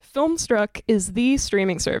Filmstruck is the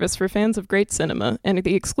streaming service for fans of great cinema and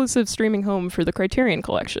the exclusive streaming home for the Criterion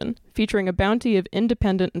Collection, featuring a bounty of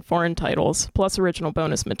independent and foreign titles, plus original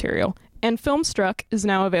bonus material. And Filmstruck is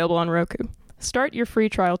now available on Roku. Start your free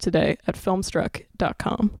trial today at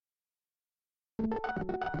filmstruck.com.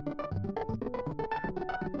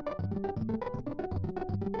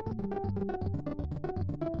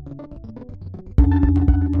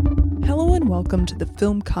 Hello and welcome to the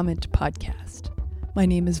Film Comment Podcast. My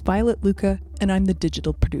name is Violet Lucca, and I'm the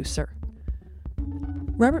digital producer.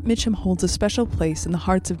 Robert Mitchum holds a special place in the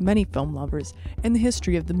hearts of many film lovers and the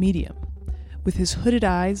history of the medium. With his hooded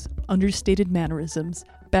eyes, understated mannerisms,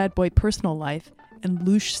 bad boy personal life, and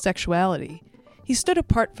louche sexuality, he stood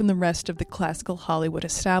apart from the rest of the classical Hollywood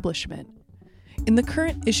establishment. In the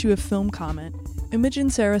current issue of Film Comment, Imogen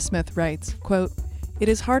Sara Smith writes, quote, "It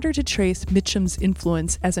is harder to trace Mitchum's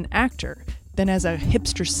influence as an actor than as a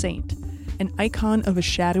hipster saint, an icon of a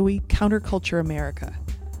shadowy counterculture America.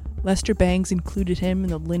 Lester Bangs included him in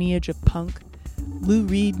the lineage of punk. Lou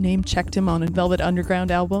Reed name-checked him on a Velvet Underground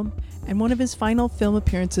album, and one of his final film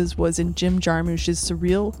appearances was in Jim Jarmusch's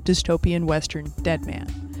surreal dystopian western Dead Man.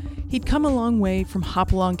 He'd come a long way from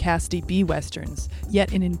Hopalong Cassidy B westerns,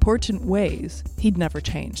 yet in important ways, he'd never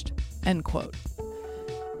changed." End quote.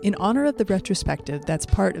 In honor of the retrospective that's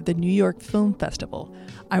part of the New York Film Festival,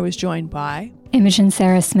 I was joined by Imogen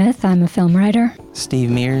Sara Smith. I'm a film writer. Steve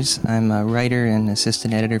Mears. I'm a writer and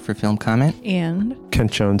assistant editor for Film Comment. And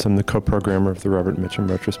Kent Jones. I'm the co-programmer of the Robert Mitchum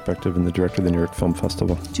retrospective and the director of the New York Film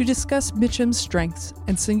Festival. to discuss Mitchum's strengths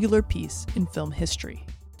and singular piece in film history.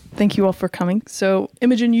 Thank you all for coming. So,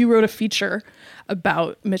 Imogen, you wrote a feature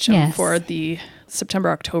about Mitchum for the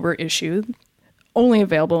September-October issue, only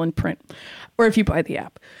available in print, or if you buy the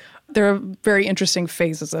app. There are very interesting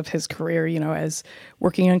phases of his career, as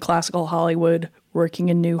working in classical Hollywood, working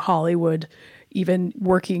in New Hollywood, even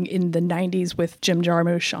working in the 90s with Jim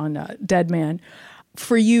Jarmusch on Dead Man.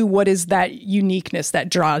 For you, what is that uniqueness that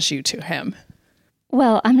draws you to him?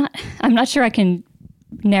 Well, I'm not sure I can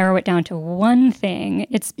narrow it down to one thing.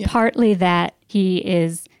 It's partly that he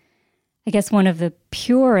is, I guess, one of the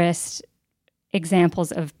purest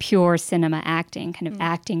examples of pure cinema acting, kind of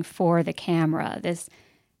acting for the camera, this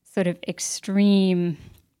sort of extreme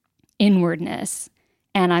inwardness.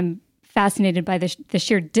 And I'm fascinated by the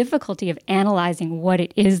sheer difficulty of analyzing what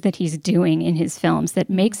it is that he's doing in his films that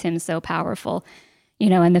makes him so powerful.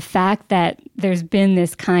 And the fact that there's been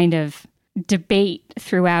this kind of debate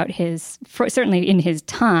throughout certainly in his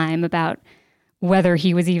time, about whether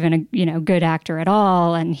he was even a good actor at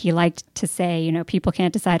all. And he liked to say, people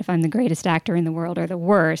can't decide if I'm the greatest actor in the world or the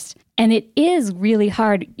worst. And it is really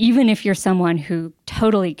hard, even if you're someone who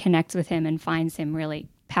totally connects with him and finds him really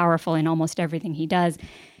powerful in almost everything he does.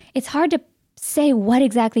 It's hard to say what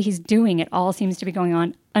exactly he's doing. It all seems to be going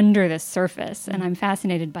on under the surface. And I'm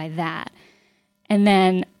fascinated by that. And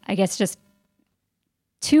then I guess just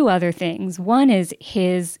two other things. One is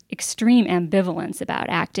his extreme ambivalence about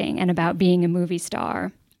acting and about being a movie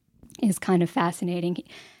star is kind of fascinating.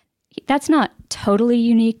 That's not totally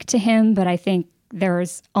unique to him, but I think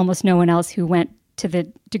there's almost no one else who went to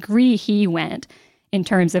the degree he went in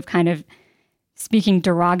terms of kind of speaking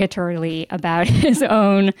derogatorily about his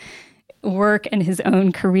own work and his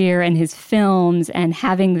own career and his films, and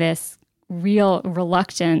having this real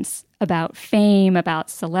reluctance about fame,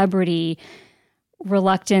 about celebrity,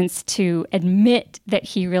 reluctance to admit that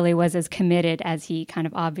he really was as committed as he kind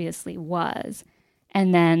of obviously was.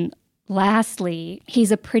 And then lastly,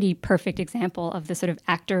 he's a pretty perfect example of the sort of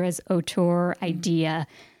actor as auteur idea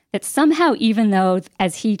that somehow, even though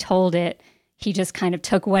as he told it, he just kind of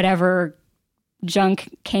took whatever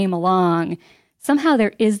junk came along, somehow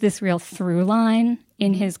there is this real through line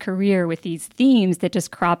in his career with these themes that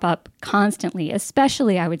just crop up constantly,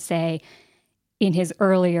 especially, I would say, in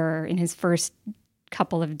his first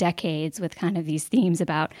couple of decades, with kind of these themes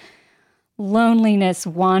about loneliness,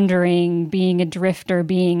 wandering, being a drifter,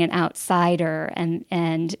 being an outsider.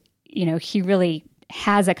 And he really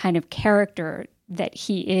has a kind of character that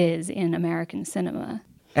he is in American cinema.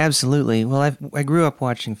 Absolutely. Well, I grew up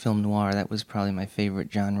watching film noir. That was probably my favorite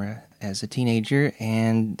genre as a teenager.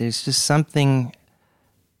 And there's just something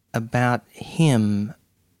about him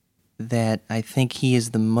that I think he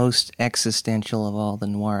is the most existential of all the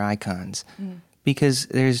noir icons. Because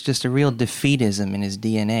there's just a real defeatism in his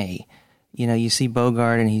DNA. You see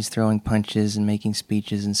Bogart and he's throwing punches and making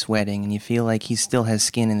speeches and sweating, and you feel like he still has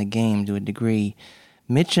skin in the game to a degree.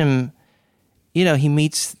 Mitchum, he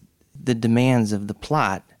meets the demands of the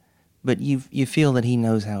plot, but you feel that he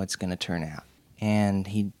knows how it's going to turn out. And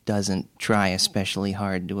he doesn't try especially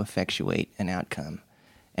hard to effectuate an outcome.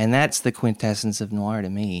 And that's the quintessence of noir to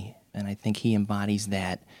me. And I think he embodies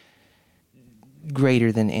that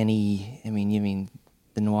greater than any, you mean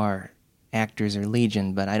the noir actors are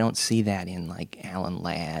legion, but I don't see that in like Alan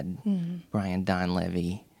Ladd, Brian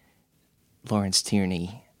Donlevy, Lawrence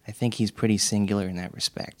Tierney. I think he's pretty singular in that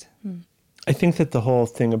respect. I think that the whole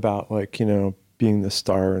thing about like, being the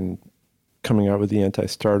star and coming out with the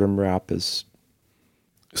anti-stardom rap is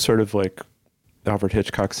sort of like Alfred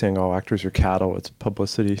Hitchcock saying all actors are cattle. It's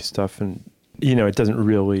publicity stuff, and it doesn't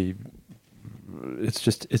really. It's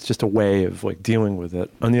just a way of like dealing with it.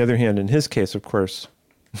 On the other hand, in his case, of course,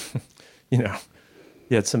 he had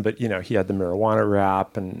he had the marijuana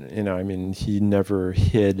rap, and he never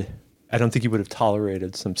hid. I don't think he would have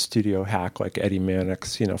tolerated some studio hack like Eddie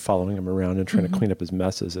Mannix, following him around and trying to clean up his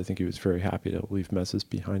messes. I think he was very happy to leave messes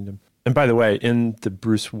behind him. And by the way, in the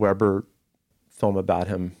Bruce Weber film about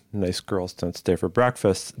him, Nice Girls Don't Stay for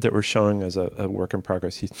Breakfast, that we're showing as a work in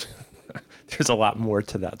progress, there's a lot more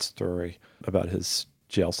to that story about his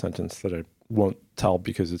jail sentence that I won't tell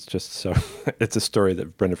because it's just so... It's a story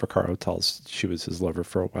that Brenda Vaccaro tells. She was his lover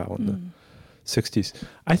for a while in the 60s.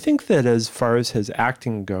 I think that as far as his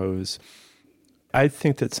acting goes, I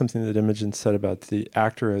think that something that Imogen said about the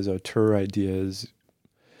actor as auteur idea is,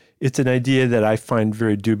 it's an idea that I find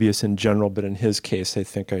very dubious in general, but in his case, I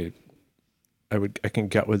think I can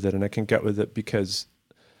get with it, and I can get with it because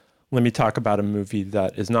let me talk about a movie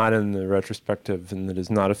that is not in the retrospective and that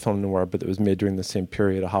is not a film noir, but that was made during the same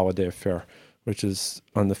period, A Holiday Affair, which is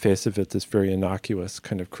on the face of it this very innocuous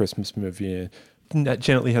kind of Christmas movie.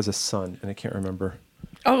 Janet Leigh has a son, and I can't remember.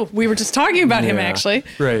 Oh, we were just talking about him, actually.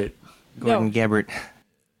 Right. Gordon Gebert.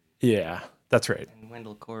 Yeah, that's right. And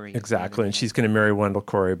Wendell Corey. Exactly, and she's going to marry Wendell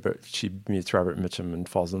Corey, but she meets Robert Mitchum and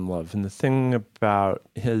falls in love. And the thing about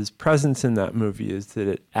his presence in that movie is that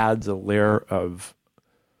it adds a layer of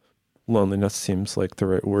loneliness, seems like the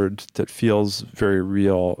right word, that feels very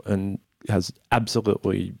real and has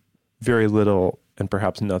absolutely very little and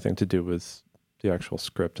perhaps nothing to do with the actual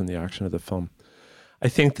script and the action of the film. I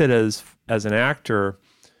think that as an actor,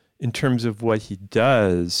 in terms of what he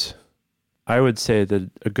does, I would say that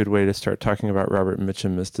a good way to start talking about Robert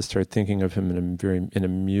Mitchum is to start thinking of him in a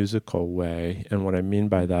musical way. And what I mean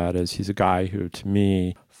by that is he's a guy who, to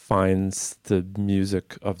me, finds the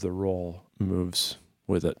music of the role, moves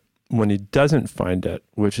with it. When he doesn't find it,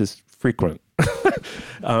 which is frequent,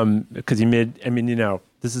 because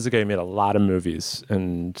this is a guy who made a lot of movies,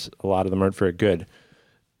 and a lot of them aren't very good.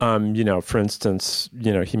 For instance,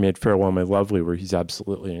 he made Farewell My Lovely, where he's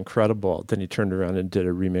absolutely incredible. Then he turned around and did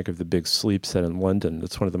a remake of The Big Sleep set in London.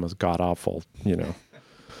 That's one of the most god-awful,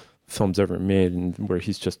 films ever made, and where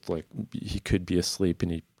he's just like, he could be asleep and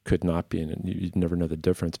he could not be, and you'd never know the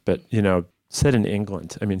difference. But, set in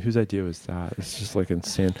England, whose idea was that? It's just like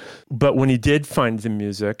insane. But when he did find the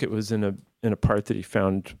music, it was in a part that he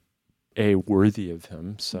found worthy of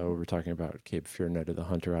him. So we're talking about Cape Fear, Night of the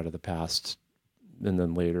Hunter, Out of the Past, and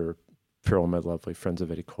then later, Farewell My Lovely, Friends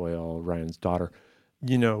of Eddie Coyle, Ryan's Daughter.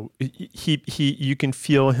 You can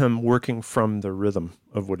feel him working from the rhythm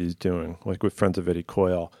of what he's doing. Like with Friends of Eddie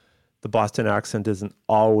Coyle, the Boston accent isn't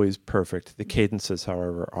always perfect. The cadences,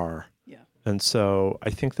 however, are. Yeah. And so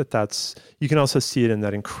I think that's, you can also see it in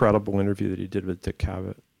that incredible interview that he did with Dick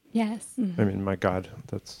Cavett. Yes. My God,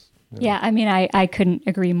 that's... Yeah, I couldn't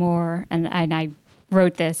agree more. And I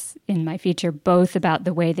wrote this in my feature, both about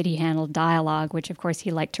the way that he handled dialogue, which of course he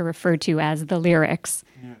liked to refer to as the lyrics,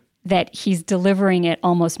 that he's delivering it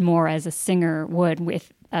almost more as a singer would,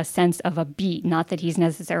 with a sense of a beat, not that he's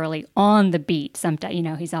necessarily on the beat.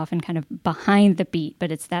 Sometimes, he's often kind of behind the beat, but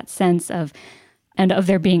it's that sense of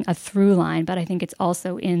there being a through line, but I think it's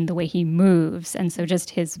also in the way he moves. And so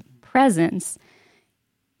just his presence,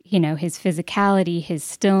 his physicality, his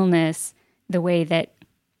stillness, the way that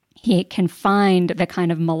he can find the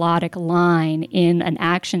kind of melodic line in an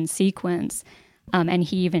action sequence. And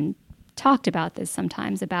he even talked about this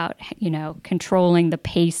sometimes, about, controlling the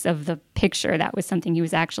pace of the picture. That was something he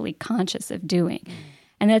was actually conscious of doing.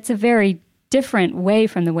 And that's a very different way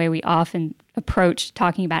from the way we often approach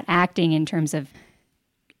talking about acting in terms of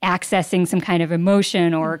accessing some kind of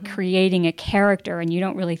emotion or creating a character. And you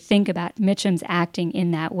don't really think about Mitchum's acting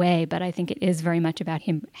in that way, but I think it is very much about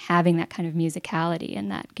him having that kind of musicality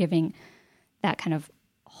and that giving that kind of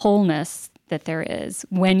wholeness that there is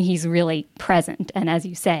when he's really present. And as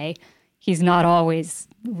you say, he's not always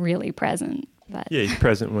really present. But yeah, he's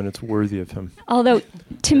present when it's worthy of him. Although,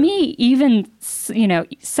 to me, even,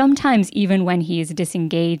 sometimes even when he is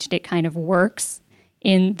disengaged, it kind of works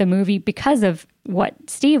in the movie because of what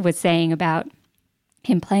Steve was saying about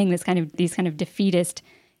him playing these kind of defeatist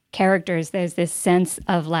characters. There's this sense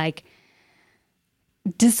of like,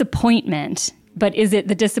 disappointment, but is it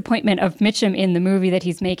the disappointment of Mitchum in the movie that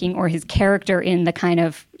he's making, or his character in the kind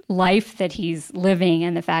of life that he's living,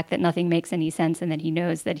 and the fact that nothing makes any sense and that he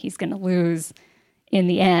knows that he's going to lose in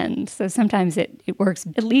the end? So sometimes it works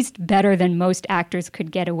at least better than most actors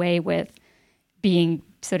could get away with being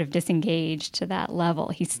sort of disengaged to that level.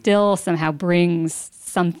 He still somehow brings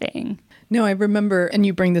something. No, I remember, and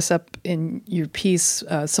you bring this up in your piece,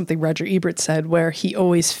 something Roger Ebert said, where he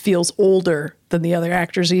always feels older than the other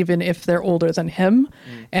actors, even if they're older than him.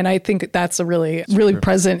 And I think that's a really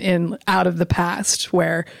present in Out of the Past,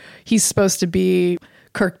 where he's supposed to be,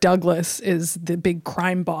 Kirk Douglas is the big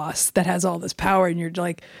crime boss that has all this power, and you're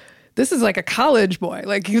like, this is like a college boy.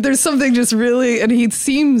 Like, there's something just really, and he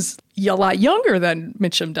seems a lot younger than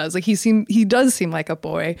Mitchum does. Like, he does seem like a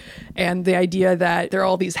boy. And the idea that there are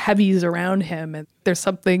all these heavies around him and there's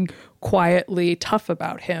something quietly tough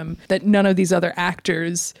about him that none of these other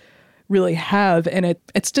actors really have. And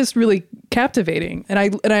it's just really captivating. And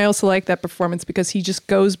I also like that performance because he just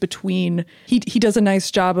goes between, he does a nice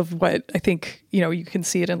job of what I think, you can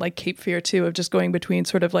see it in like Cape Fear too, of just going between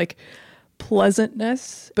sort of like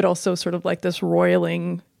pleasantness, but also sort of like this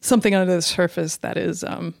roiling, something under the surface that is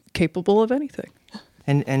capable of anything.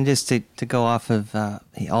 And just to go off of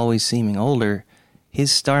he always seeming older,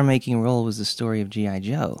 his star-making role was the story of G.I.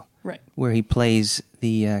 Joe, right? Where he plays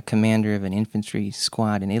the commander of an infantry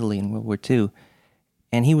squad in Italy in World War II,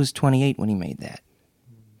 and he was 28 when he made that.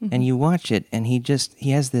 Mm-hmm. And you watch it, and he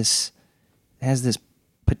has this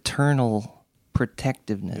paternal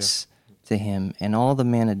protectiveness to him, and all the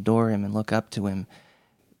men adore him and look up to him,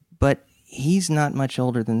 but he's not much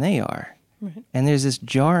older than they are. Right. And there's this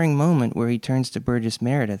jarring moment where he turns to Burgess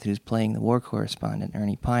Meredith, who's playing the war correspondent,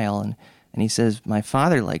 Ernie Pyle, and he says, "My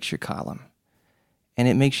father likes your column." And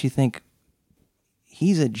it makes you think,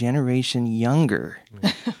 he's a generation younger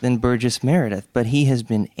than Burgess Meredith, but he has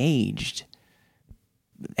been aged,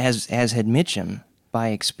 as had Mitchum, by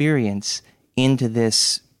experience, into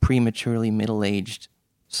this prematurely middle-aged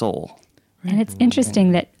soul. And it's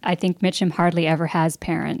interesting that I think Mitchum hardly ever has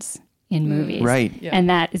parents in movies. Right. Yeah. And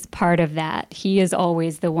that is part of that. He is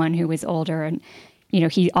always the one who is older, and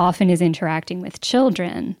he often is interacting with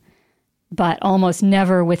children, but almost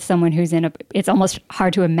never with someone who's it's almost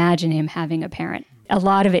hard to imagine him having a parent. A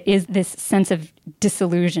lot of it is this sense of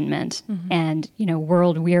disillusionment and,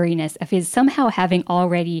 world weariness of his somehow having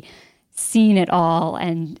already seen it all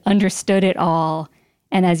and understood it all.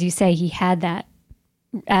 And as you say, he had that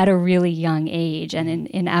at a really young age. And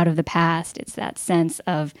in Out of the Past, it's that sense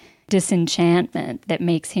of disenchantment that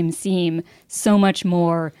makes him seem so much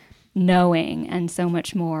more knowing and so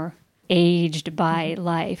much more aged by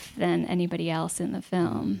life than anybody else in the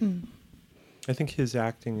film. I think his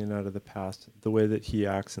acting in Out of the Past, the way that he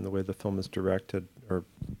acts and the way the film is directed are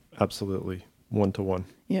absolutely one-to-one.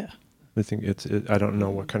 Yeah. I think I don't know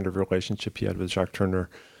what kind of relationship he had with Jacques Tourneur,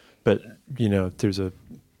 but,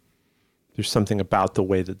 there's something about the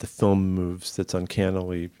way that the film moves that's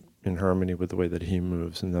uncannily in harmony with the way that he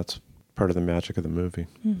moves, and that's part of the magic of the movie.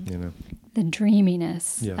 The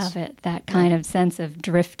dreaminess of it, that kind of sense of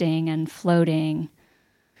drifting and floating.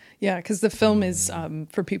 Yeah, because the film is,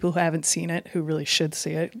 for people who haven't seen it, who really should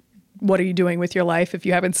see it, what are you doing with your life if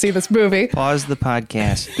you haven't seen this movie? Pause the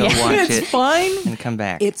podcast, go watch it, fine, and come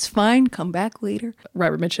back. It's fine, come back later.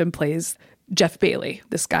 Robert Mitchum plays Jeff Bailey,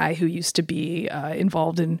 this guy who used to be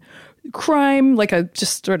involved in crime,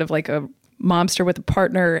 just sort of like a mobster with a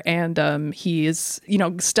partner, and he is,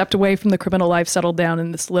 stepped away from the criminal life, settled down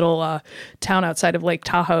in this little town outside of Lake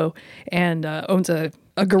Tahoe, and owns a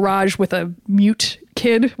garage with a mute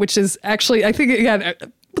kid, which is actually, I think,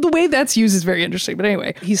 the way that's used is very interesting. But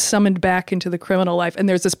anyway, he's summoned back into the criminal life, and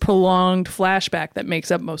there's this prolonged flashback that makes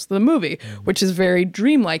up most of the movie, which is very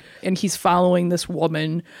dreamlike. And he's following this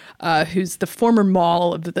woman who's the former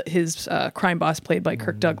mall of his crime boss, played by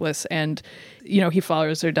Kirk Douglas. And, he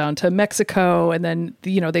follows her down to Mexico, and then,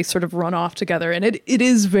 they sort of run off together. And it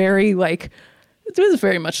is very it was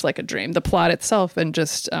very much like a dream, the plot itself, and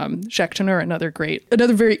just Jacques Tourneur,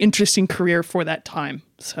 another very interesting career for that time.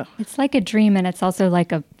 So it's like a dream, and it's also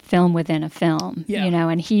like a film within a film,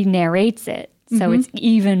 and he narrates it. So it's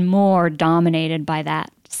even more dominated by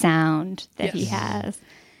that sound that he has.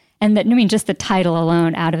 And just the title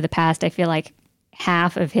alone, Out of the Past, I feel like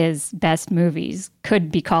half of his best movies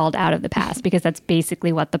could be called Out of the Past, because that's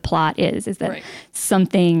basically what the plot is that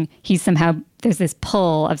there's this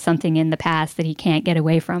pull of something in the past that he can't get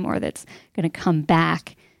away from, or that's going to come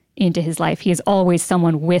back into his life. He is always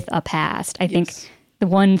someone with a past. I think the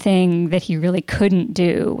one thing that he really couldn't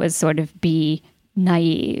do was sort of be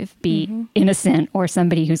naive, be innocent, or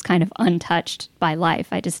somebody who's kind of untouched by life.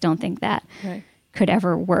 I just don't think that could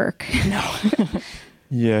ever work. No.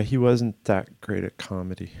 Yeah, he wasn't that great at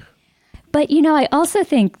comedy. But, I also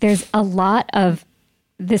think there's a lot of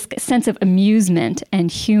this sense of amusement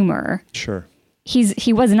and humor. Sure.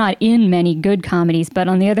 He was not in many good comedies, but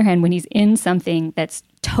on the other hand, when he's in something that's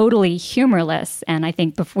totally humorless, and I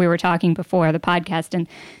think we were talking before the podcast, and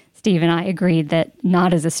Steve and I agreed that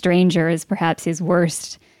Not as a Stranger is perhaps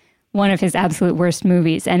one of his absolute worst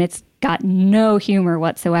movies, and it's got no humor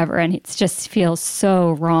whatsoever, and it just feels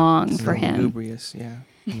so wrong for him. Lugubrious, yeah.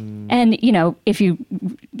 And, if you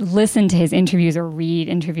listen to his interviews or read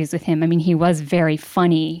interviews with him, I mean, he was very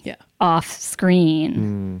funny off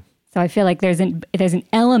screen. So I feel like there's an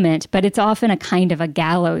element, but it's often a kind of a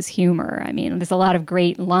gallows humor. I mean, there's a lot of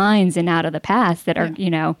great lines in Out of the Past that are,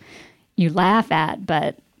 you laugh at,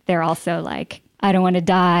 but they're also like, I don't want to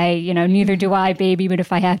die, neither do I, baby, but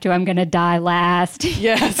if I have to, I'm going to die last.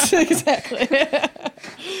 Yes, exactly.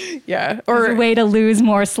 Yeah. Or a way to lose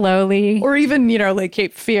more slowly. Or even, like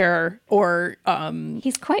Cape Fear or...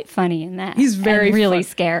 he's quite funny in that. He's very and really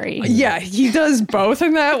scary. Yeah, he does both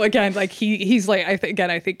in that. Again, like he's like, I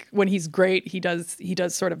think when he's great, he does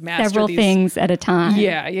sort of master several things at a time.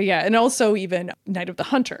 Yeah. And also even Night of the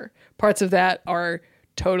Hunter. Parts of that are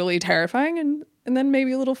totally terrifying and then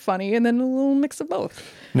maybe a little funny, and then a little mix of both.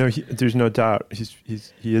 No, there's no doubt he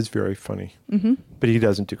is very funny, but he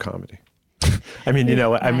doesn't do comedy. I mean,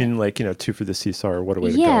 I mean, like, Two for the Seesaw or What a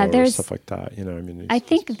Way to Go or stuff like that. I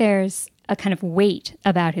think there's a kind of weight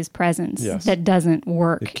about his presence that doesn't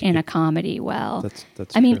work in a comedy well.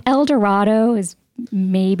 That's I mean, true. El Dorado is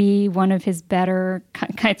maybe one of his better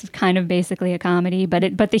kind of basically a comedy,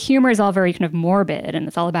 but the humor is all very kind of morbid, and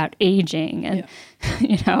it's all about aging, and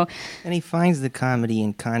And he finds the comedy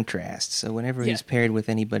in contrast. So whenever he's paired with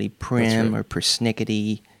anybody prim or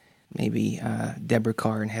persnickety, maybe Deborah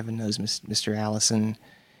Carr in Heaven Knows Mr. Allison,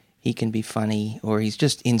 he can be funny, or he's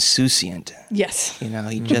just insouciant. Yes.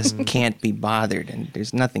 He just can't be bothered, and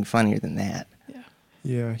there's nothing funnier than that.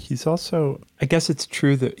 Yeah, he's also, I guess it's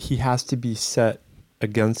true that he has to be set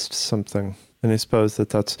against something. And I suppose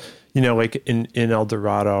that's, like in El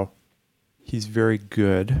Dorado, he's very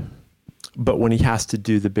good. But when he has to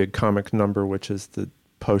do the big comic number, which is the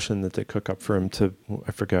potion that they cook up for him to,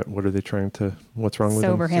 I forget, what's wrong with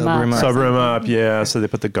him? Sober him up. Sober him up, yeah. So they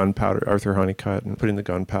put the gunpowder, Arthur Honeycutt, and putting the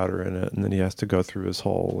gunpowder in it. And then he has to go through his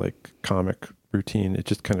whole, like, comic routine. It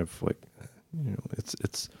just kind of, like,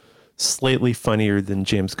 it's slightly funnier than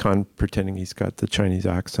James Caan pretending he's got the Chinese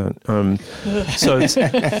accent. So it's,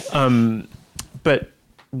 but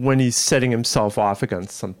when he's setting himself off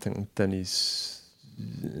against something, then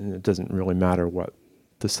it doesn't really matter what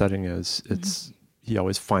the setting is. He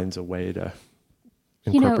always finds a way to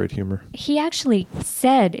incorporate humor. He actually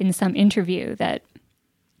said in some interview that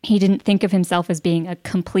he didn't think of himself as being a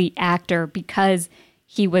complete actor because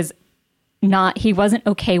he wasn't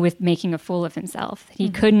okay with making a fool of himself. He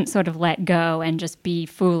couldn't sort of let go and just be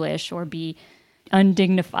foolish or be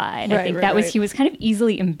undignified. I think he was kind of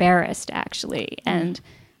easily embarrassed, actually. And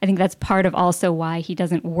I think that's part of also why he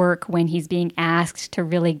doesn't work when he's being asked to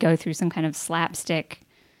really go through some kind of slapstick,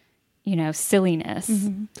 silliness.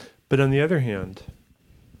 Mm-hmm. But on the other hand,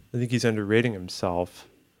 I think he's underrating himself.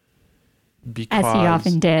 Because, as he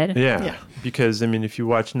often did. Yeah. Because, I mean, if you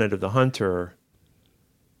watch Night of the Hunter,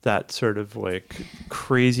 that sort of like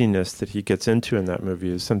craziness that he gets into in that movie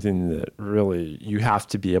is something that really you have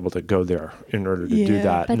to be able to go there in order to do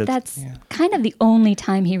that. But that's kind of the only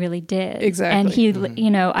time he really did. Exactly. And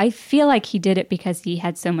he, I feel like he did it because he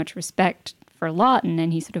had so much respect for Lawton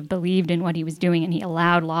and he sort of believed in what he was doing and he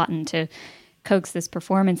allowed Lawton to coax this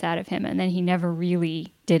performance out of him, and then he never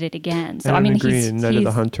really did it again. So I agree. In Night of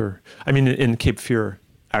the Hunter, I mean, in Cape Fear,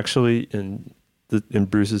 actually, in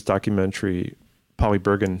Bruce's documentary, Polly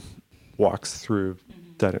Bergen walks through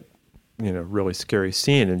that, really scary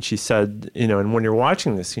scene, and she said, and when you're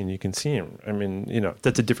watching this scene, you can see him. I mean,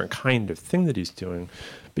 that's a different kind of thing that he's doing,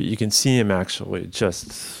 but you can see him actually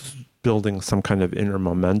just building some kind of inner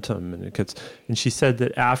momentum, and she said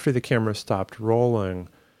that after the camera stopped rolling,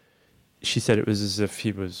 she said it was as if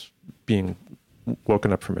he was being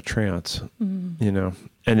woken up from a trance, and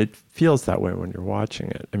it feels that way when you're watching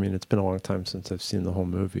it. I mean, it's been a long time since I've seen the whole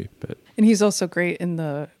movie, and he's also great in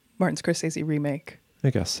the Martin Scorsese remake.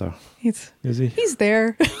 I guess so. Is he? He's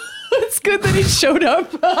there. It's good that he showed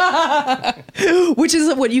up, which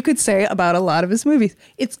is what you could say about a lot of his movies.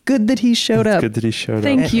 It's good that he showed up. Good that he showed up.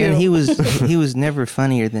 Thank you. And he was never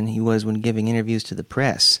funnier than he was when giving interviews to the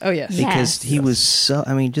press. Oh, yes. Because he was so,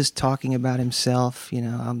 just talking about himself,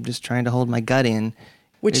 I'm just trying to hold my gut in.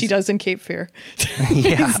 Which he does in Cape Fear.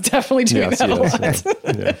 Yeah. He's definitely doing that a lot.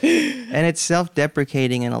 Yeah. And it's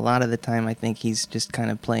self-deprecating, and a lot of the time I think he's just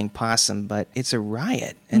kind of playing possum, but it's a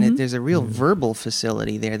riot. And there's a real verbal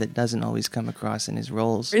facility there that doesn't always come across in his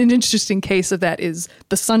roles. An interesting case of that is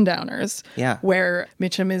The Sundowners, Yeah. where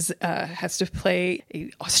Mitchum has to play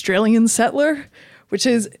an Australian settler, which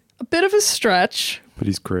is a bit of a stretch, But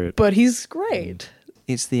he's great. but he's great.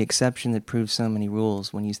 It's the exception that proves so many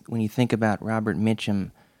rules. When you think about Robert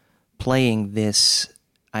Mitchum playing this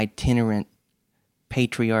itinerant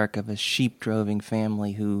patriarch of a sheep-droving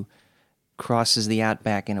family who crosses the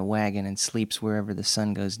outback in a wagon and sleeps wherever the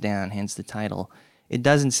sun goes down, hence the title. It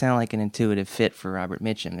doesn't sound like an intuitive fit for Robert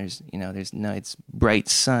Mitchum. It's bright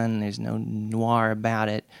sun, there's no noir about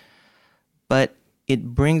it, but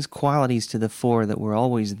it brings qualities to the fore that were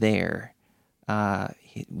always there.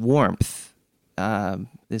 Warmth,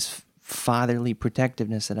 this fatherly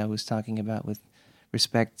protectiveness that I was talking about with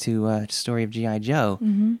respect to Story of G.I. Joe,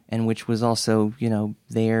 and which was also,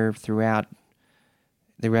 there throughout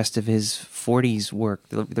the rest of his 40s work,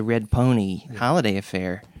 the Red Pony holiday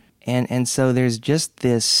affair. And so there's just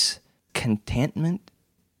this contentment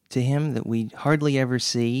to him that we hardly ever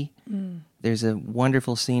see. There's a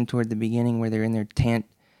wonderful scene toward the beginning where they're in their tent,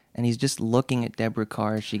 and he's just looking at Deborah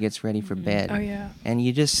Carr as she gets ready for bed. Oh, yeah. And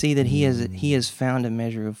you just see that he has found a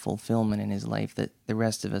measure of fulfillment in his life that the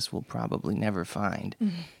rest of us will probably never find.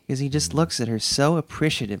 Because he just looks at her so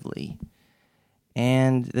appreciatively.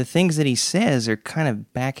 And the things that he says are kind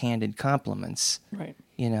of backhanded compliments. Right.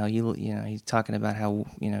 He's talking about how,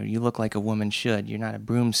 you look like a woman should. You're not a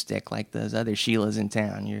broomstick like those other Sheilas in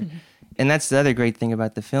town. And that's the other great thing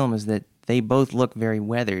about the film is that they both look very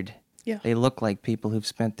weathered. Yeah. They look like people who've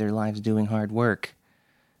spent their lives doing hard work.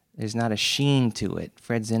 There's not a sheen to it.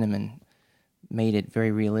 Fred Zinnemann made it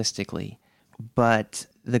very realistically. But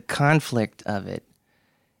the conflict of it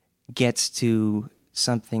gets to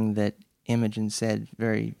something that Imogen said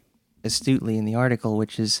very astutely in the article,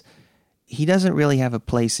 which is he doesn't really have a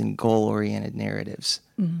place in goal-oriented narratives.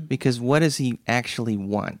 Because what does he actually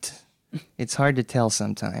want? It's hard to tell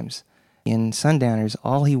sometimes. In Sundowners,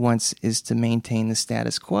 all he wants is to maintain the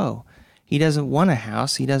status quo. He doesn't want a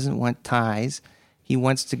house. He doesn't want ties. He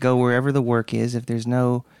wants to go wherever the work is. If there's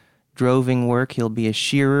no droving work, he'll be a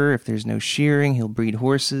shearer. If there's no shearing, he'll breed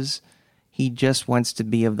horses. He just wants to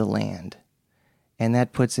be of the land. And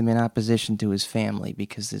that puts him in opposition to his family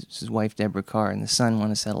because his wife, Deborah Carr, and the son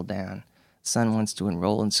want to settle down. The son wants to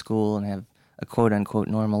enroll in school and have a quote-unquote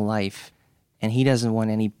normal life. And he doesn't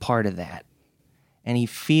want any part of that. And he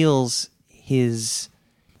feels his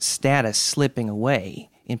status slipping away.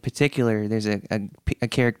 In particular, there's a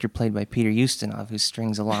character played by Peter Ustinov who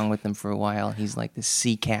strings along with them for a while. He's like the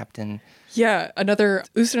sea captain. Yeah,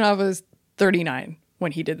 Ustinov was 39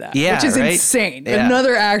 when he did that, Yeah, which is right? insane. Yeah.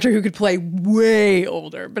 Another actor who could play way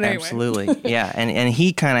older. But anyway. Absolutely, yeah. And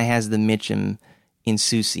he kind of has the Mitchum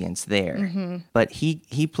insouciance there. But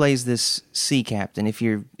he plays this sea captain, if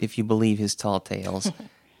you believe his tall tales.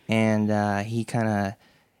 And he kind of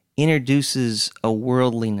introduces a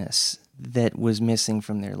worldliness that was missing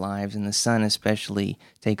from their lives, and the son especially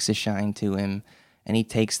takes a shine to him, and he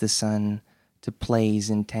takes the son to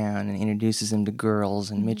plays in town and introduces him to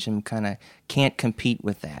girls, and Mitchum kind of can't compete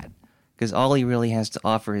with that because all he really has to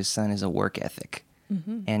offer his son is a work ethic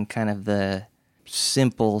and kind of the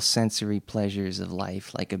simple sensory pleasures of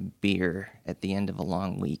life, like a beer at the end of a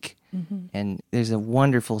long week. And there's a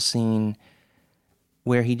wonderful scene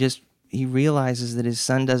where he realizes that his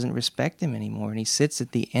son doesn't respect him anymore, and he sits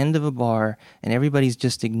at the end of a bar, and everybody's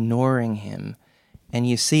just ignoring him. And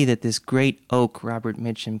you see that this great oak, Robert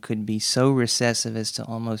Mitchum, could be so recessive as to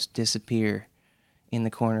almost disappear in the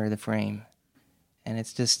corner of the frame. And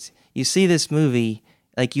it's just, you see this movie,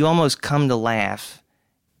 like you almost come to laugh,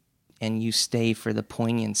 and you stay for the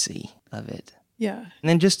poignancy of it. Yeah. And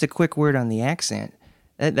then just a quick word on the accent.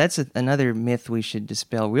 That's another myth we should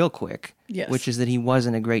dispel real quick, Yes. which is that he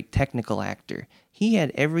wasn't a great technical actor. He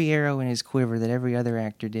had every arrow in his quiver that every other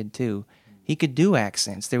actor did too. He could do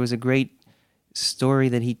accents. There was a great story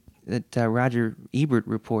that Roger Ebert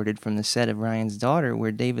reported from the set of Ryan's Daughter,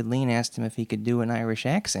 where David Lean asked him if he could do an Irish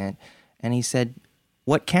accent, and he said,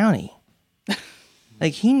 "What county?"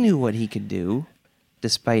 Like, he knew what he could do,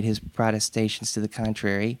 despite his protestations to the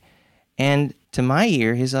contrary. And to my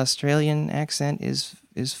ear, his Australian accent is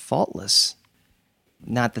faultless.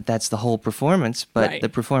 Not that that's the whole performance, but Right. the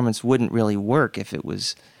performance wouldn't really work if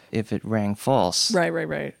it rang false.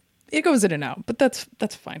 Right. It goes in and out, but that's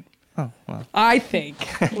fine. Oh, well. I think.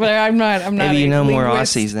 But I'm not. Maybe you a know more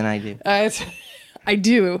linguist. Aussies than I do. I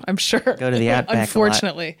do, I'm sure. Go to the Outback a lot.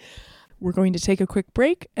 Unfortunately. We're going to take a quick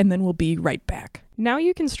break, and then we'll be right back. Now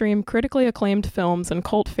you can stream critically acclaimed films and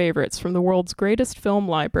cult favorites from the world's greatest film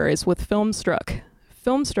libraries with Filmstruck.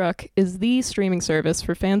 Filmstruck is the streaming service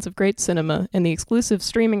for fans of great cinema and the exclusive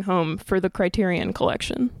streaming home for the Criterion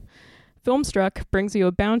Collection. Filmstruck brings you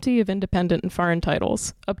a bounty of independent and foreign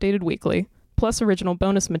titles, updated weekly, plus original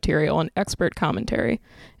bonus material and expert commentary.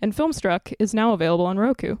 And Filmstruck is now available on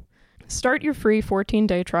Roku. Start your free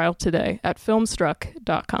 14-day trial today at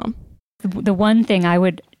filmstruck.com. The one thing I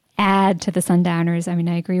would add to the Sundowners, I mean,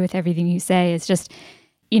 I agree with everything you say, is just,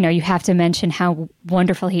 you have to mention how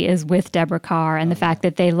wonderful he is with Deborah Carr and the fact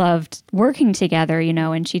that they loved working together,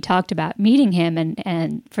 and she talked about meeting him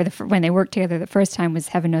and when they worked together the first time was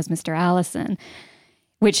Heaven Knows Mr. Allison,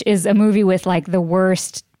 which is a movie with like the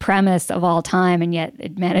worst premise of all time, and yet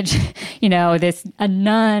it managed, a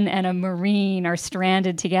nun and a Marine are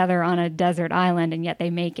stranded together on a desert island, and yet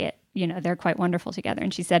they make it, they're quite wonderful together.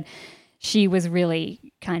 And she said she was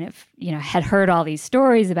really kind of, had heard all these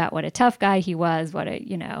stories about what a tough guy he was,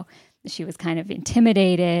 she was kind of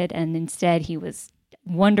intimidated, and instead he was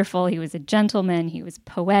wonderful. He was a gentleman. He was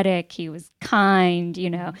poetic. He was kind,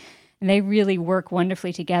 and they really work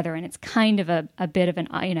wonderfully together. And it's kind of a bit of an,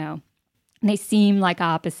 and they seem like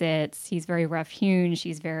opposites. He's very rough-hewn.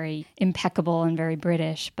 She's very impeccable and very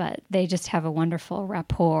British, but they just have a wonderful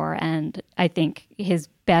rapport. And I think his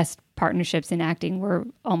best partnerships in acting were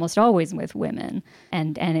almost always with women.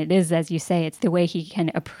 And it is, as you say, it's the way he can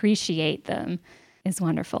appreciate them is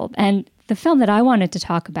wonderful. And the film that I wanted to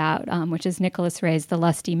talk about, which is Nicholas Ray's The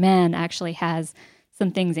Lusty Men, actually has some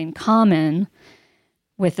things in common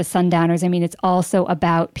with the Sundowners. I mean, it's also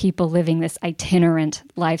about people living this itinerant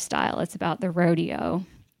lifestyle. It's about the rodeo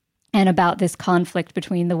and about this conflict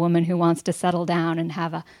between the woman who wants to settle down and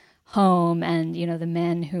have a home and, the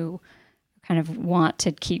men who kind of want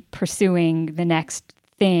to keep pursuing the next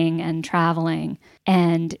thing and traveling.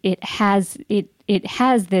 And it has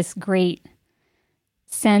this great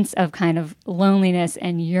sense of kind of loneliness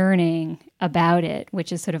and yearning about it,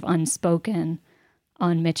 which is sort of unspoken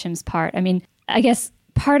on Mitchum's part. I mean, I guess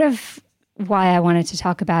part of why I wanted to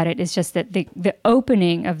talk about it is just that the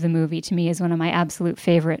opening of the movie to me is one of my absolute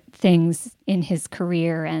favorite things in his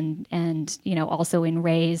career and also in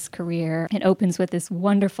Ray's career. It opens with this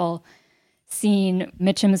wonderful scene.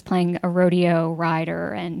 Mitchum is playing a rodeo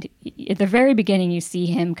rider, and at the very beginning you see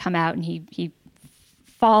him come out and he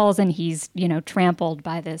falls and he's trampled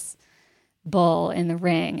by this bull in the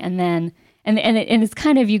ring, and then and it's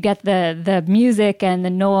kind of, you get the music and the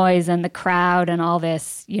noise and the crowd and all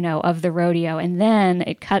this of the rodeo, and then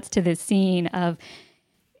it cuts to this scene of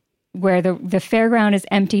where the fairground is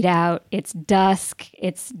emptied out. It's dusk,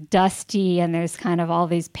 it's dusty, and there's kind of all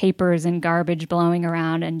these papers and garbage blowing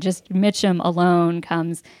around, and just Mitchum alone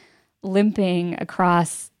comes limping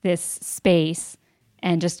across this space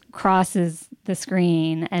and just crosses the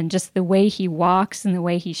screen. And just the way he walks and the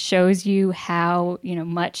way he shows you how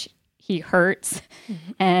much he hurts,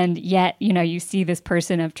 mm-hmm. and yet you see this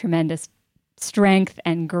person of tremendous strength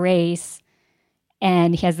and grace.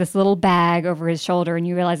 And he has this little bag over his shoulder, and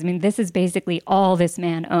you realize, this is basically all this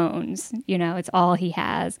man owns. It's all he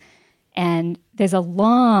has. And there's a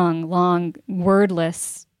long, long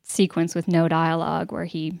wordless sequence with no dialogue where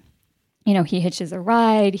he hitches a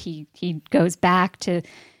ride. He goes back to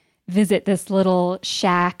visit this little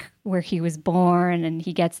shack where he was born, and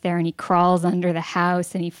he gets there and he crawls under the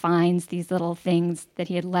house and he finds these little things that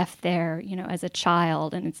he had left there, as a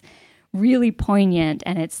child. And it's really poignant,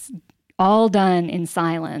 and it's all done in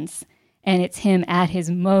silence, and it's him at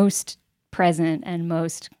his most present and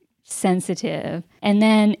most sensitive. And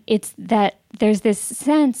then it's that there's this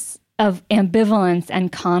sense of ambivalence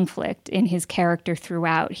and conflict in his character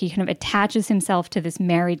throughout. He kind of attaches himself to this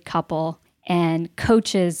married couple and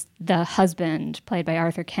coaches the husband, played by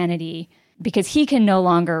Arthur Kennedy, because he can no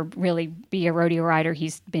longer really be a rodeo rider.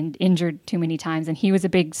 He's been injured too many times, and he was a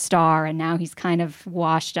big star, and now he's kind of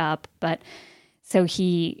washed up. So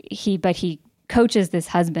he coaches this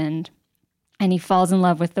husband, and he falls in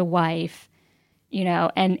love with the wife,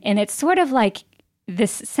 and it's sort of like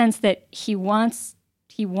this sense that he wants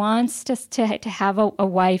to have a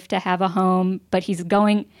wife, to have a home, but he's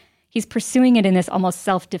pursuing it in this almost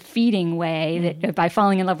self-defeating way, mm-hmm. that by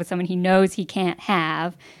falling in love with someone he knows he can't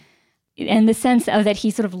have, and the sense of that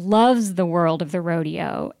he sort of loves the world of the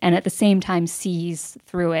rodeo and at the same time sees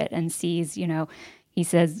through it and sees, he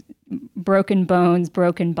says, broken bones,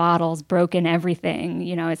 broken bottles, broken everything.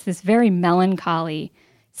 It's this very melancholy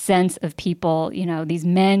sense of people, these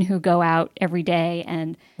men who go out every day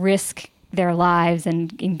and risk their lives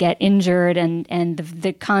and get injured, and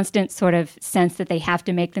the constant sort of sense that they have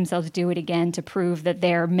to make themselves do it again to prove that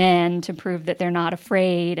they're men, to prove that they're not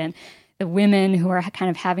afraid, and the women who are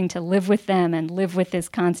kind of having to live with them and live with this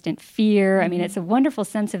constant fear. I mean, it's a wonderful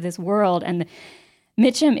sense of this world, and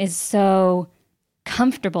Mitchum is so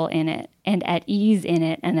comfortable in it and at ease in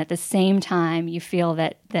it, and at the same time you feel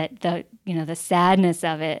that the sadness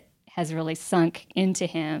of it has really sunk into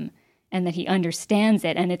him, and that he understands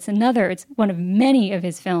it. And it's one of many of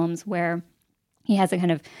his films where he has a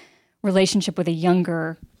kind of relationship with a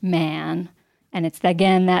younger man, and it's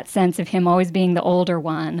again that sense of him always being the older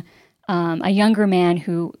one, a younger man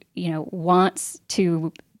who wants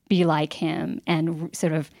to be like him and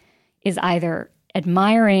sort of is either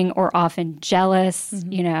admiring or often jealous,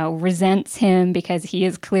 resents him because he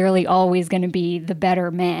is clearly always going to be the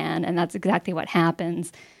better man. And that's exactly what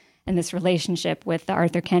happens. And this relationship with the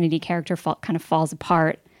Arthur Kennedy character kind of falls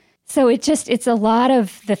apart. So it's a lot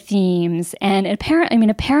of the themes. And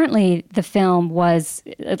apparently the film was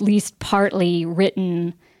at least partly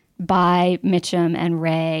written by Mitchum and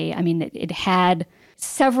Ray. I mean, it had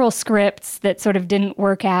several scripts that sort of didn't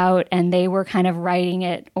work out, and they were kind of writing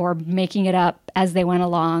it or making it up as they went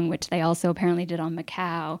along, which they also apparently did on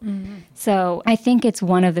Macau. Mm-hmm. So I think it's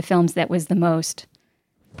one of the films that was the most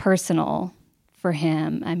personal for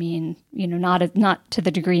him. I mean, not to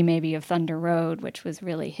the degree maybe of Thunder Road, which was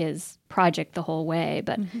really his project the whole way,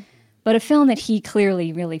 but a film that he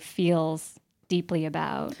clearly really feels deeply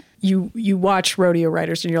about. You watch Rodeo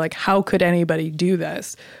Riders and you're like, how could anybody do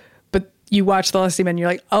this? But you watch The Lusty Men and you're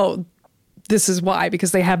like, oh, this is why,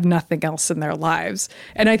 because they have nothing else in their lives.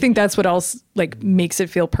 And I think that's what else makes it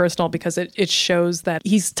feel personal, because it shows that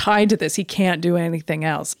he's tied to this. He can't do anything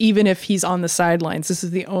else. Even if he's on the sidelines, this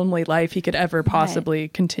is the only life he could ever possibly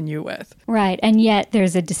continue with. Right. And yet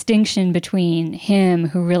there's a distinction between him,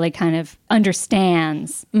 who really kind of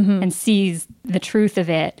understands and sees the truth of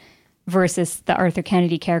it, versus the Arthur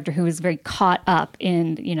Kennedy character, who is very caught up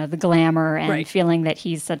in, the glamour and feeling that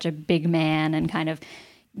he's such a big man and kind of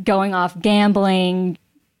going off gambling,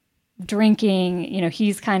 drinking.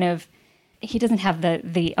 He doesn't have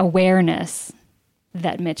the awareness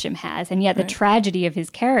that Mitchum has. And yet the tragedy of his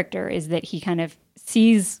character is that he kind of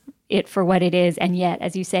sees it for what it is, and yet,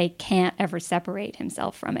 as you say, can't ever separate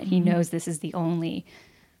himself from it. He knows this is the only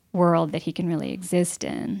world that he can really exist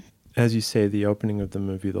in. As you say, the opening of the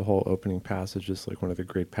movie, the whole opening passage is like one of the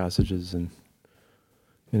great passages in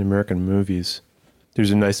American movies.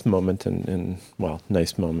 There's a nice moment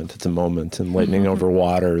nice moment. It's a moment in Lightning Over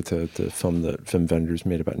Water, the film that Wim Wenders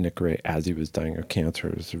made about Nick Ray as he was dying of cancer.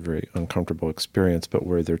 It was a very uncomfortable experience, but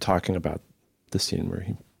where they're talking about the scene where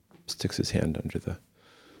he sticks his hand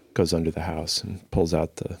goes under the house and pulls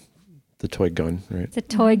out the toy gun, right? It's a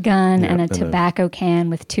toy gun and a tobacco can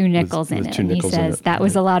with 2 nickels in it. And he says, that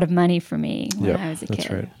was a lot of money for me when I was a kid. That's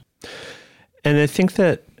right. And I think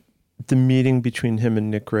that the meeting between him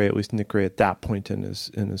and Nick Ray, at least Nick Ray at that point in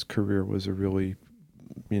his career, was a really,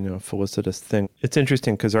 felicitous thing. It's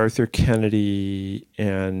interesting because Arthur Kennedy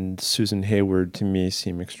and Susan Hayward, to me,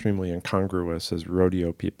 seem extremely incongruous as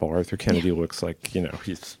rodeo people. Arthur Kennedy looks like,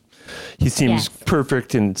 he seems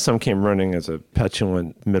perfect, and some came running as a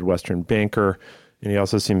petulant Midwestern banker. And he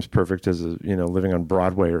also seems perfect as living on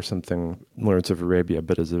Broadway or something, Lawrence of Arabia.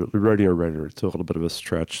 But as a rodeo writer, it's a little bit of a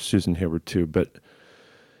stretch. Susan Hayward too, but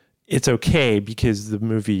it's okay because the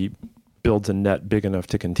movie builds a net big enough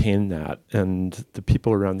to contain that. And the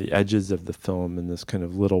people around the edges of the film and this kind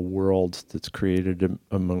of little world that's created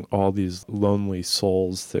among all these lonely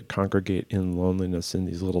souls that congregate in loneliness in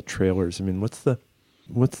these little trailers. I mean, what's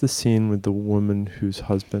the scene with the woman whose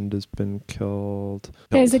husband has been killed?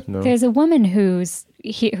 There's a woman whose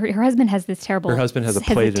her husband has this terrible. Her husband has a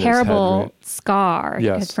plate in his head, right? Scar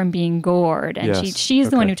from being gored, and she's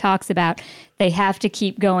the one who talks about they have to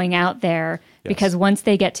keep going out there because once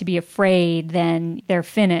they get to be afraid, then they're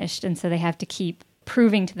finished, and so they have to keep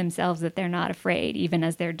proving to themselves that they're not afraid, even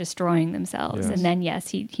as they're destroying themselves. And then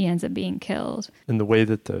he ends up being killed. And the way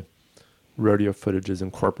that the rodeo footage is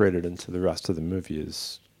incorporated into the rest of the movie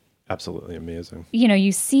is absolutely amazing.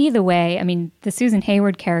 You see the way, the Susan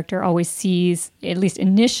Hayward character always sees, at least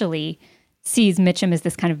initially, sees Mitchum as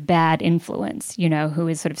this kind of bad influence, who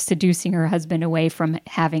is sort of seducing her husband away from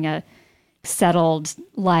having a settled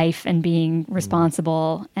life and being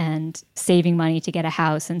responsible and saving money to get a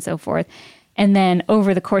house and so forth. And then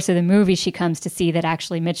over the course of the movie, she comes to see that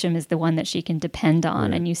actually Mitchum is the one that she can depend on.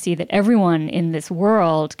 Right. And you see that everyone in this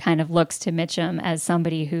world kind of looks to Mitchum as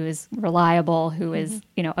somebody who is reliable, who is,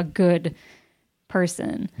 a good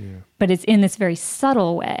person. Yeah. But it's in this very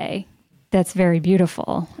subtle way that's very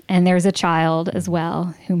beautiful. And there's a child as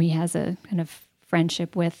well whom he has a kind of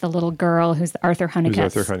friendship with, the little girl who's Arthur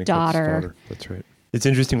Honeycutt's daughter. That's right. It's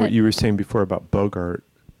interesting what you were saying before about Bogart,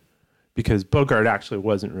 because Bogart actually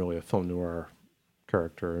wasn't really a film noir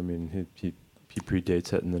character. I mean, he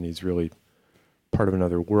predates it, and then he's really part of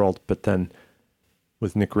another world. But then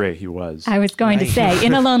with Nick Ray, he was. I was going to say,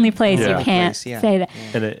 In a Lonely Place, you can't say that.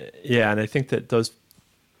 And I think that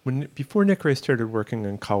before Nick Ray started working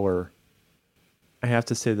in color, I have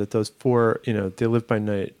to say that those four, They Live by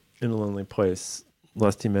Night, In a Lonely Place,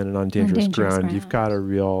 Lusty Men, and On Dangerous Ground, you've got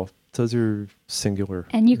those are singular.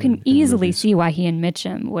 And you can easily see why he and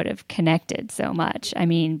Mitchum would have connected so much. I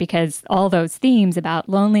mean, because all those themes about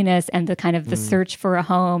loneliness and the kind of the search for a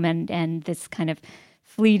home and this kind of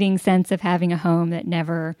fleeting sense of having a home that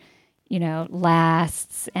never,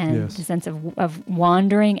 lasts, and the sense of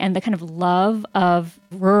wandering and the kind of love of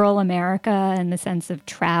rural America and the sense of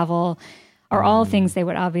travel are all things they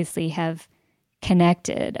would obviously have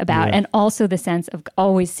connected about, and also the sense of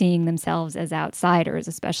always seeing themselves as outsiders,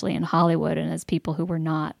 especially in Hollywood, and as people who were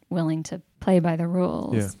not willing to play by the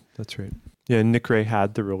rules. Yeah, that's right. Yeah, Nick Ray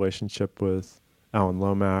had the relationship with Alan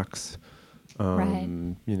Lomax. Right.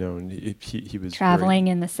 And he was traveling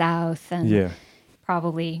in the South, and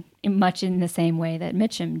probably much in the same way that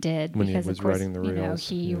Mitchum did, when because he was of course, riding the rails.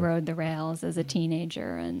 He rode the rails as a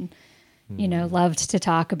teenager, and loved to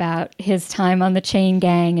talk about his time on the chain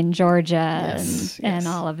gang in Georgia and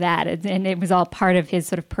all of that. And it was all part of his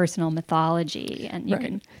sort of personal mythology.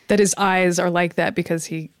 And that his eyes are like that because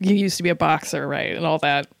he used to be a boxer, right? And all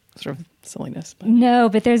that sort of silliness. No,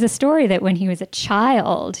 but there's a story that when he was a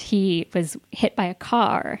child, he was hit by a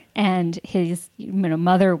car, and his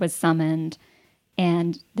mother was summoned.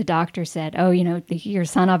 And the doctor said, "Oh, your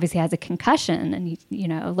son obviously has a concussion,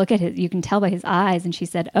 and look at his. You can tell by his eyes." And she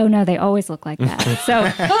said, "Oh no, they always look like that."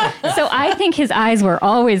 So I think his eyes were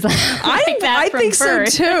always like that. I think birth.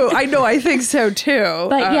 so too. I think so too.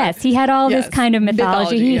 But yes, he had all this kind of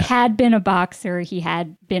mythology. He had been a boxer. He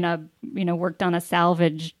had been worked on a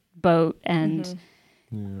salvage boat, and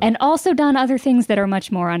and also done other things that are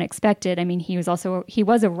much more unexpected. I mean, he was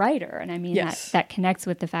a writer, and I mean that connects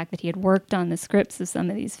with the fact that he had worked on the scripts of some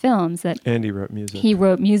of these films. And he wrote music. He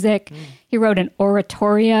wrote music. He wrote an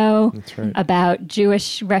oratorio about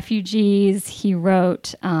Jewish refugees. He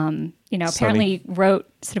wrote, apparently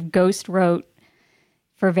ghost wrote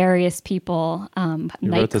for various people,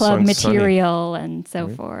 nightclub material and so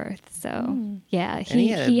forth. So,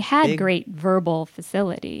 he had great verbal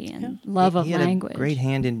facility and love of language. Had a great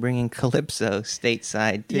hand in bringing Calypso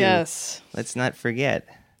stateside, too. Yes. Let's not forget.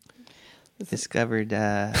 Discovered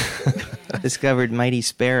Mighty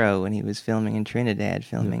Sparrow when he was filming in Trinidad,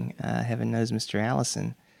 Heaven Knows Mr.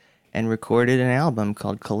 Allison, and recorded an album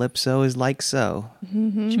called Calypso Is Like So.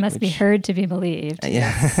 Which must be heard to be believed.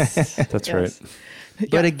 That's right.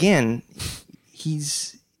 But again,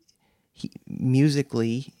 he's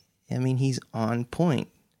musically, he's on point.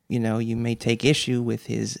 You may take issue with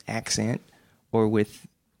his accent or with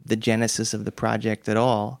the genesis of the project at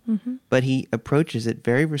all, but he approaches it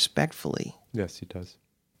very respectfully. Yes, he does.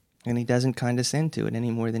 And he doesn't condescend to it any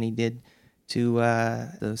more than he did to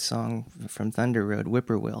the song from Thunder Road,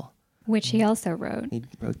 Whippoorwill. Which he also wrote. He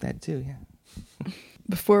wrote that too, yeah.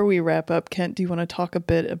 Before we wrap up, Kent, do you want to talk a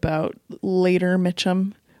bit about later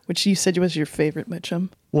Mitchum, which you said was your favorite Mitchum?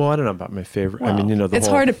 Well, I don't know about my favorite. Well, it's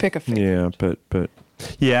hard to pick a favorite. Yeah, but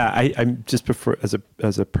I'm just before as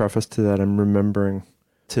a preface to that, I'm remembering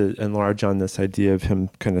to enlarge on this idea of him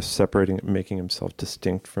kind of separating, making himself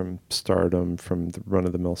distinct from stardom, from the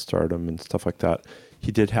run-of-the-mill stardom and stuff like that.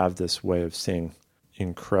 He did have this way of saying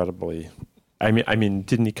incredibly. I mean,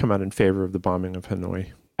 didn't he come out in favor of the bombing of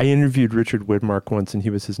Hanoi? I interviewed Richard Widmark once, and he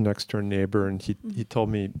was his next-door neighbor, and he told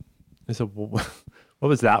me, I said, well, what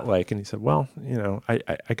was that like? And he said, well,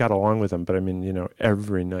 I got along with him, but I mean,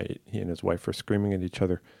 every night he and his wife were screaming at each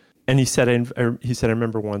other. And he said, I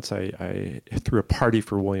remember once I threw a party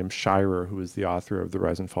for William Shirer, who was the author of The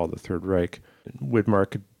Rise and Fall of the Third Reich.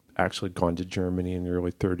 Widmark had actually gone to Germany in the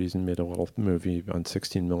early 30s and made a little movie on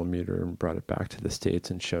 16 millimeter and brought it back to the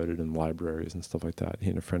States and showed it in libraries and stuff like that. He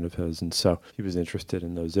and a friend of his. And so he was interested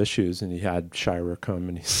in those issues, and he had Shirer come,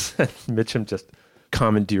 and he said, Mitchum just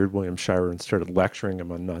commandeered William Shirer and started lecturing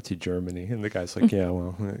him on Nazi Germany. And the guy's like, yeah,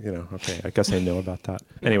 well, okay, I guess I know about that.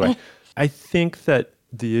 Anyway, I think that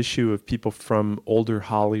the issue of people from older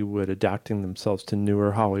Hollywood adapting themselves to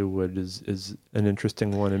newer Hollywood is an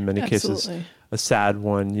interesting one in many cases. A sad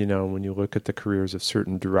one, when you look at the careers of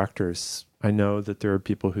certain directors, I know that there are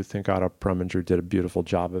people who think Otto Preminger did a beautiful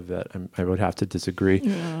job of it. I would have to disagree.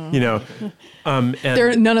 You know,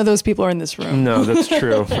 none of those people are in this room. No, that's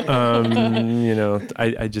true. You know,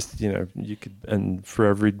 I just, you know, you could, and for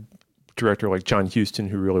every director like John Huston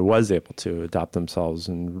who really was able to adapt themselves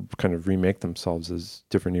and kind of remake themselves as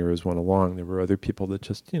different eras went along, there were other people that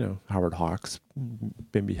just, you know, Howard Hawks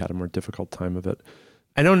maybe had a more difficult time of it.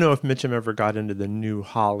 I don't know if Mitchum ever got into the new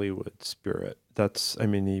Hollywood spirit. I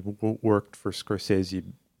mean, he worked for Scorsese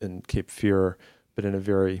in Cape Fear, but in a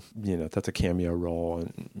very, you know, that's a cameo role,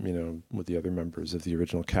 and, you know, with the other members of the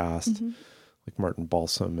original cast, like Martin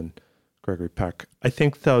Balsam and Gregory Peck. I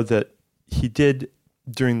think, though, that he did,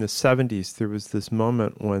 during the 70s, there was this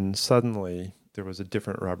moment when suddenly there was a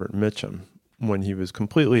different Robert Mitchum, when he was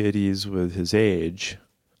completely at ease with his age.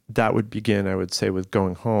 That would begin, I would say, with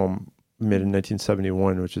Going Home, made in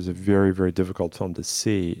 1971, which is a very, very difficult film to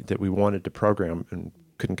see, that we wanted to program and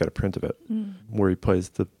couldn't get a print of it, where he plays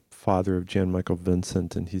the father of Jan Michael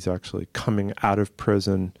Vincent, and he's actually coming out of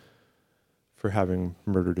prison for having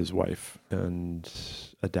murdered his wife and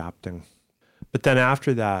adapting. But then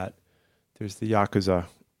after that, there's the Yakuza.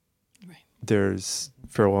 Right. There's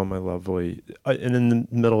Farewell, My Lovely. And in the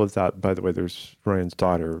middle of that, by the way, there's Ryan's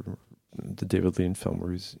Daughter, the David Lean film,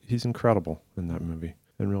 where he's incredible in that movie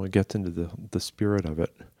and really gets into the spirit of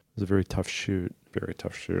it. It was a very tough shoot. Very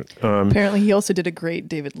tough shoot. Apparently he also did a great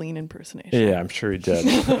David Lean impersonation. Yeah, I'm sure he did.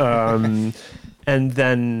 And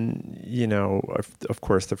then, you know, of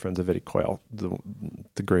course, The Friends of Eddie Coyle,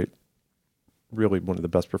 the great, really one of the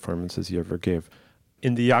best performances he ever gave.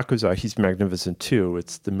 In the Yakuza, he's magnificent too.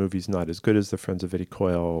 The movie's not as good as The Friends of Eddie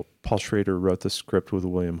Coyle. Paul Schrader wrote the script with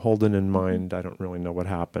William Holden in mind. I don't really know what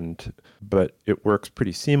happened, but it works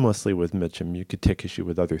pretty seamlessly with Mitchum. You could take issue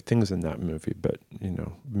with other things in that movie, but, you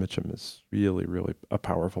know, Mitchum is really, really a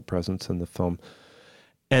powerful presence in the film.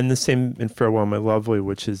 And the same in Farewell, My Lovely,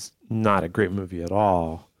 which is not a great movie at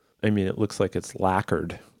all. I mean, it looks like it's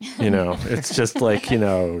lacquered, you know. It's just like, you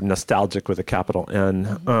know, nostalgic with a capital N.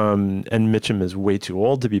 And Mitchum is way too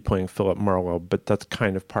old to be playing Philip Marlowe, but that's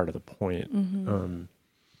kind of part of the point.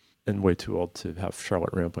 And way too old to have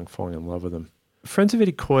Charlotte Rampling falling in love with him. Friends of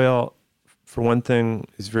Eddie Coyle, for one thing,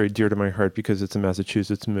 is very dear to my heart because it's a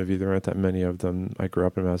Massachusetts movie. There aren't that many of them. I grew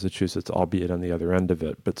up in Massachusetts, albeit on the other end of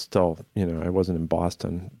it, but still, you know, I wasn't in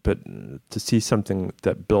Boston. But to see something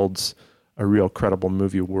that builds a real credible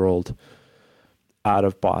movie world out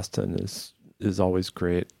of Boston is always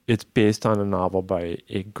great. It's based on a novel by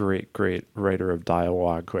a great, great writer of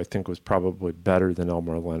dialogue who I think was probably better than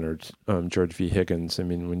Elmore Leonard, George V. Higgins. I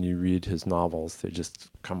mean, when you read his novels, they just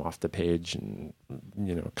come off the page and,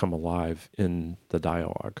 you know, come alive in the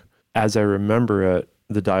dialogue. As I remember it,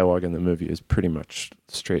 the dialogue in the movie is pretty much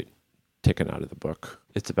straight taken out of the book.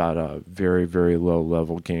 It's about a very, very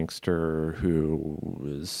low-level gangster who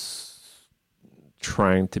is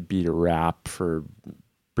trying to beat a rap for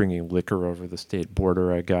bringing liquor over the state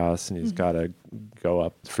border, I guess, and he's got to go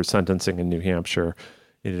up for sentencing in New Hampshire,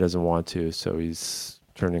 and he doesn't want to, so he's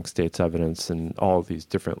turning state's evidence and all of these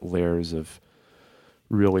different layers of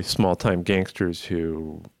really small-time gangsters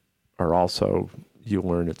who are also, you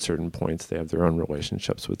learn at certain points, they have their own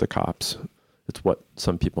relationships with the cops. It's what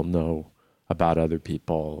some people know about other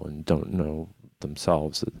people and don't know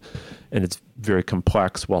themselves, and it's very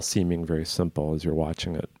complex while seeming very simple as you're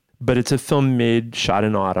watching it. But it's a film shot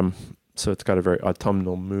in autumn, so it's got a very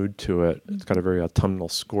autumnal mood to it. It's got a very autumnal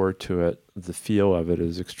score to it. The feel of it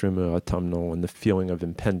is extremely autumnal, and the feeling of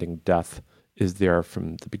impending death is there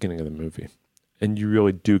from the beginning of the movie. And you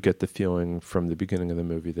really do get the feeling from the beginning of the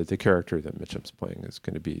movie that the character that Mitchum's playing is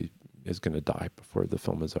going to die before the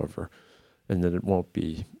film is over, and that it won't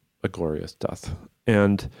be a glorious death.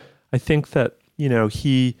 And I think that, you know,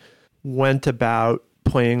 he went about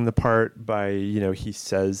playing the part by, you know, he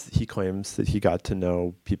claims that he got to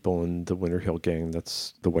know people in the Winter Hill gang,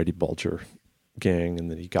 that's the Whitey Bulger gang, and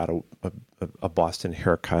that he got a Boston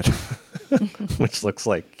haircut, which looks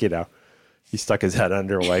like, you know, he stuck his head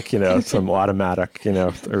under, like, you know, some automatic, you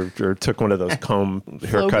know, or took one of those comb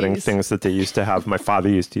haircutting things that they used to have. My father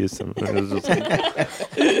used to use them. It was just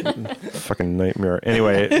like fucking nightmare.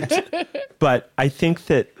 Anyway, but I think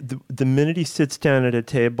that the minute he sits down at a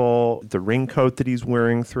table, the raincoat that he's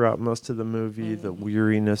wearing throughout most of the movie, the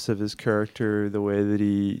weariness of his character, the way that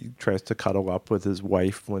he tries to cuddle up with his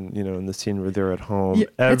wife when, you know, in the scene where they're at home.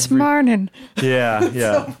 Yeah, it's morning. Yeah,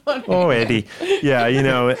 yeah. So funny. Oh, Eddie. Yeah, you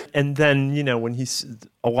know, and then, you know, when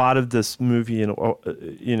a lot of this movie,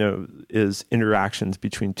 you know, is interactions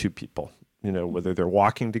between two people, you know, whether they're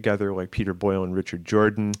walking together like Peter Boyle and Richard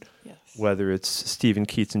Jordan, whether it's Stephen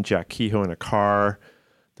Keats and Jack Kehoe in a car,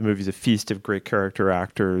 The movie's a feast of great character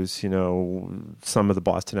actors. You know, some of the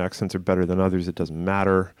Boston accents are better than others. It doesn't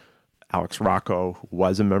matter. Alex Rocco, who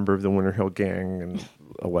was a member of the Winter Hill Gang and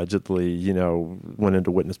allegedly, you know, went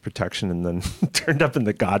into witness protection and then turned up in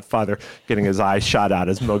The Godfather, getting his eye shot out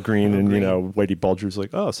as Mo Green. You know, Whitey Bulger's like,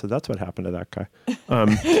 oh, so that's what happened to that guy.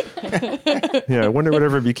 Yeah, I wonder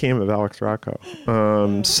whatever became of Alex Rocco.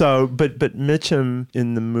 But Mitchum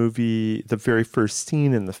in the movie, the very first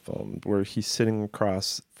scene in the film where he's sitting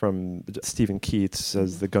across from Stephen Keats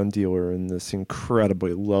as the gun dealer in this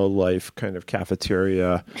incredibly low-life kind of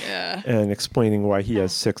cafeteria, and explaining why he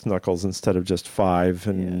has 6 knuckles instead of just 5,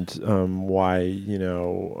 and why, you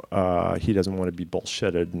know, he doesn't want to be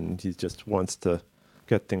bullshitted, and he just wants to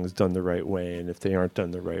get things done the right way, and if they aren't done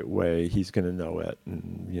the right way, he's going to know it,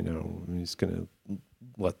 and, you know, he's going to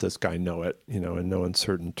let this guy know it, you know, in no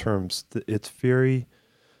uncertain terms. It's very,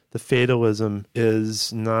 the fatalism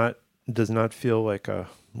does not feel like a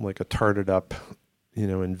tarted up, you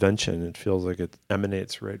know, invention. It feels like it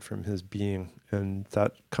emanates right from his being. And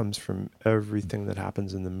that comes from everything that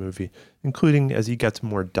happens in the movie, including as he gets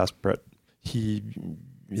more desperate.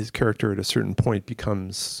 His character at a certain point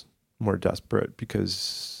becomes more desperate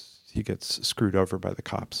because he gets screwed over by the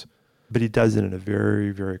cops. But he does it in a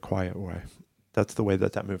very, very quiet way. That's the way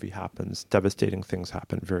that movie happens. Devastating things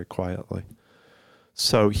happen very quietly.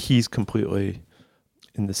 So he's completely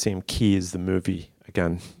in the same key as the movie.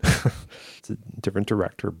 Again, it's a different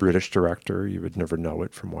director, British director. You would never know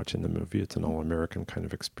it from watching the movie. It's an all-American kind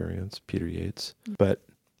of experience, Peter Yates. But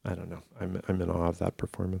I don't know. I'm in awe of that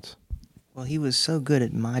performance. Well, he was so good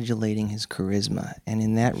at modulating his charisma, and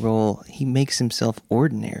in that role, he makes himself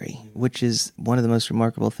ordinary, which is one of the most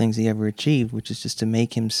remarkable things he ever achieved, which is just to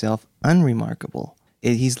make himself unremarkable.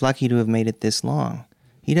 He's lucky to have made it this long.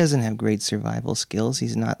 He doesn't have great survival skills.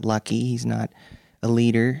 He's not lucky. He's not a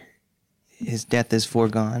leader. His death is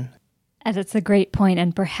foregone. And it's a great point,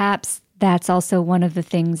 and perhaps that's also one of the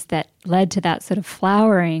things that led to that sort of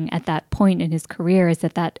flowering at that point in his career, is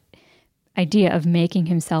that idea of making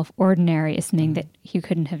himself ordinary is something that he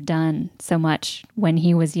couldn't have done so much when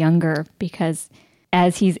he was younger, because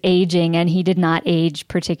as he's aging, and he did not age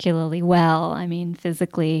particularly well, I mean,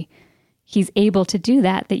 physically, he's able to do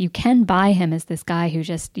that you can buy him as this guy who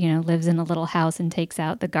just, you know, lives in a little house and takes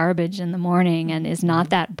out the garbage in the morning and is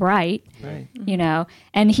not that bright, right. You know,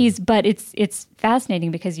 but it's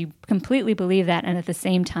fascinating because you completely believe that. And at the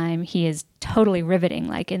same time, he is totally riveting,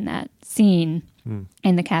 like in that scene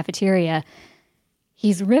in the cafeteria,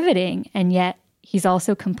 he's riveting. And yet he's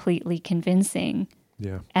also completely convincing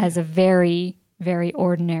as a very, very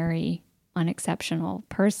ordinary, unexceptional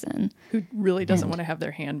person who really doesn't want to have their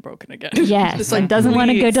hand broken again. Yes, just like, doesn't want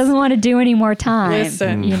to do any more time.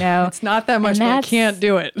 Listen, you know, it's not that much, but I can't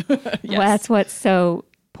do it. Well, that's what's so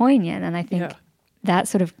poignant, and I think that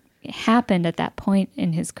sort of happened at that point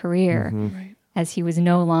in his career, as he was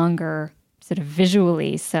no longer sort of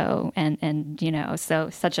visually so, and you know, so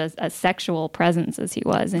such a sexual presence as he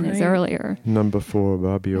was in his earlier. Number 4,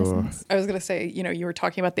 Bobby Orr. I was going to say, you know, you were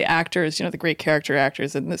talking about the actors, you know, the great character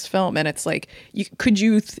actors in this film, and it's like,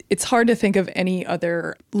 it's hard to think of any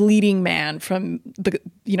other leading man from the,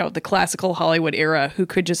 you know, the classical Hollywood era who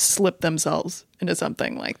could just slip themselves into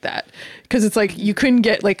something like that. Because it's like, you couldn't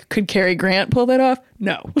get, like, could Cary Grant pull that off?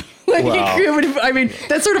 No. Like, I mean,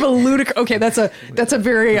 that's sort of a ludicrous, okay, that's a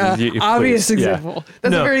very obvious example.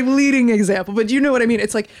 That's a very leading example. But you know what I mean?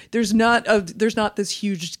 It's like, there's not this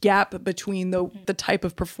huge gap between the type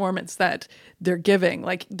of performance that they're giving.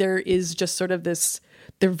 Like, there is just sort of this,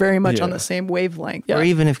 they're very much on the same wavelength. Or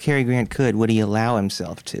even if Cary Grant could, would he allow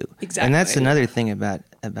himself to? Exactly. And that's another thing about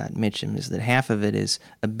Mitchum, is that half of it is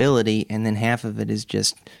ability, and then half of it is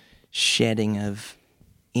just shedding of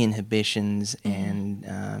inhibitions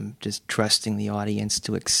and just trusting the audience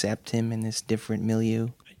to accept him in this different milieu.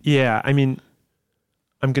 Yeah, I mean,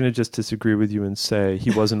 I'm going to just disagree with you and say he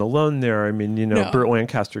wasn't alone there. I mean, you know, Burt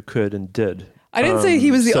Lancaster could and did. I didn't say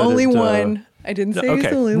he was the only one. I didn't say he was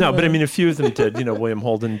the only one. No, but I mean, a few of them did. You know, William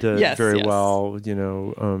Holden did very well. You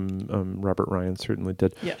know, Robert Ryan certainly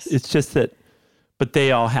did. Yes. It's just that, but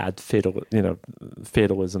they all had fatalisms.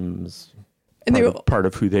 And they were part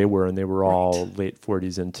of who they were, and they were all late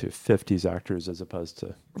 40s into 50s actors as opposed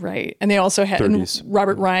to And they also had, and 30s.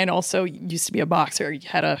 Robert Ryan also used to be a boxer. He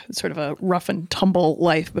had a sort of a rough and tumble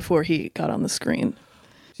life before he got on the screen.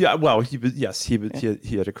 Yeah, well, he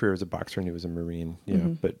had a career as a boxer, and he was a Marine. Yeah,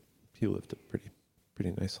 but he lived a pretty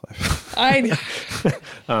nice life.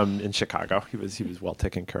 In Chicago, he was well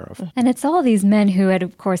taken care of. And it's all these men who had,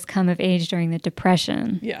 of course, come of age during the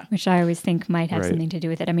Depression, which I always think might have something to do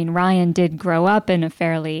with it. I mean, Ryan did grow up in a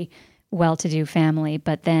fairly well-to-do family,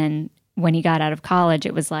 but then when he got out of college,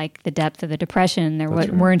 it was like the depth of the Depression. There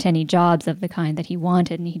weren't any jobs of the kind that he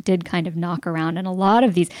wanted, and he did kind of knock around. And a lot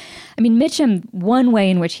of these, I mean, Mitchum, one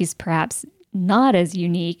way in which he's perhaps not as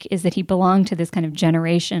unique is that he belonged to this kind of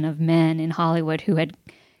generation of men in Hollywood who had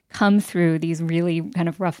come through these really kind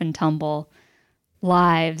of rough and tumble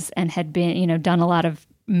lives and had been, done a lot of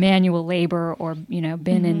manual labor or,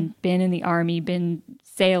 been in the army, been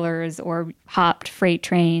sailors or hopped freight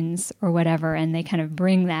trains or whatever. And they kind of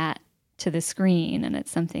bring that to the screen, and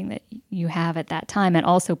it's something that you have at that time, and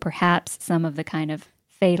also perhaps some of the kind of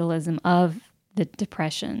fatalism of the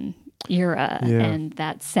Depression era and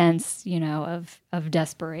that sense, of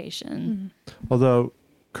desperation. Although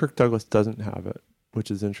Kirk Douglas doesn't have it,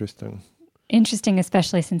 which is interesting. Interesting,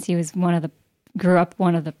 especially since he was grew up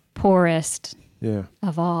one of the poorest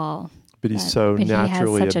of all. But he's naturally he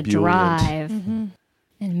has such ebullient. a drive, and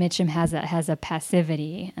Mitchum has a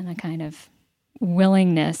passivity and a kind of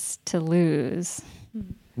willingness to lose.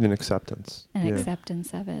 An acceptance.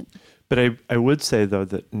 Acceptance of it. But I would say, though,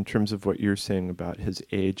 that in terms of what you're saying about his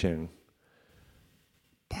aging,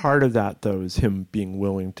 part of that, though, is him being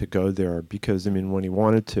willing to go there because, when he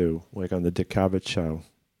wanted to, like on the Dick Cavett show,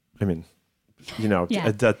 he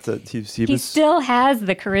still has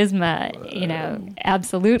the charisma,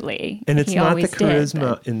 absolutely. And it's not the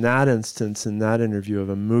charisma in that instance, in that interview of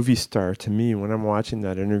a movie star. To me, when I'm watching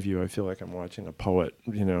that interview, I feel like I'm watching a poet,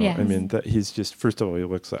 Yes. That he's just, first of all, he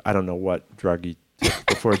looks like, I don't know what drug he took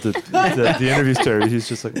before the interview started. He's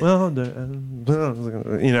just like,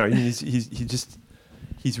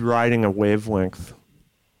 he's riding a wavelength.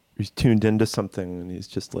 He's tuned into something, and he's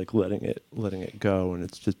just like letting it go, and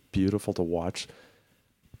it's just beautiful to watch.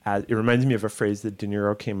 It reminds me of a phrase that De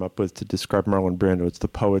Niro came up with to describe Marlon Brando. It's the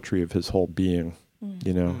poetry of his whole being,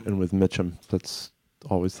 And with Mitchum, that's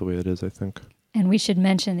always the way it is, I think. And we should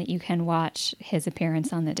mention that you can watch his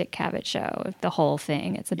appearance on the Dick Cavett show, the whole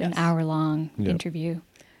thing. It's an hour-long interview.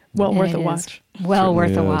 Well worth a watch. Well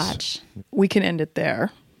worth a watch. We can end it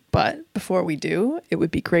there. But before we do, it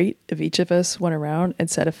would be great if each of us went around and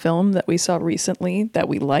said a film that we saw recently that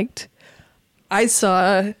we liked. I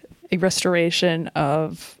saw a restoration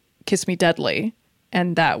of Kiss Me Deadly,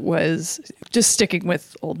 and that was just sticking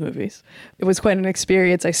with old movies. It was quite an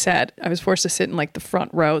experience. I was forced to sit in like the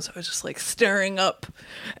front row, so I was just like staring up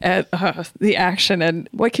at the action. And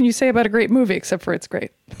what can you say about a great movie except for it's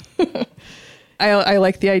great? I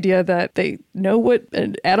like the idea that they know what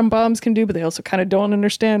atom bombs can do, but they also kind of don't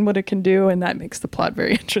understand what it can do, and that makes the plot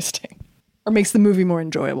very interesting, or makes the movie more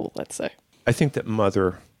enjoyable, let's say. I think that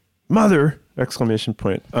Mother! Exclamation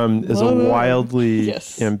point, is a wildly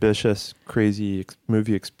ambitious, crazy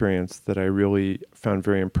movie experience that I really found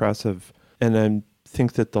very impressive. And I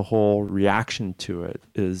think that the whole reaction to it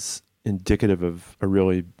is indicative of a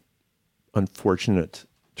really unfortunate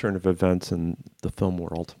turn of events in the film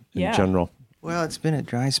world in general. Well, it's been a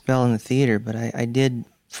dry spell in the theater, but I did,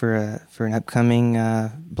 for an upcoming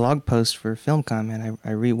blog post for Film Comment, I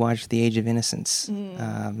rewatched The Age of Innocence,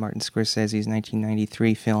 Martin Scorsese's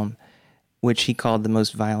 1993 film, which he called the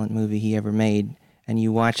most violent movie he ever made. And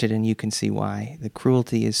you watch it and you can see why. The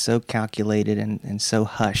cruelty is so calculated and so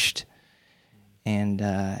hushed. And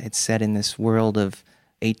it's set in this world of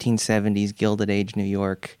 1870s Gilded Age New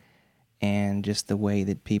York, and just the way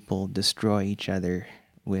that people destroy each other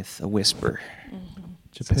with a whisper.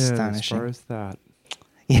 Japan, it's astonishing. As far as that.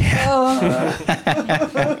 Yeah.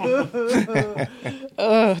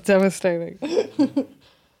 Oh, devastating.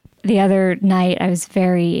 The other night, I was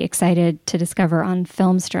very excited to discover on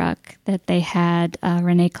Filmstruck that they had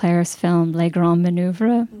René Clair's film Les Grands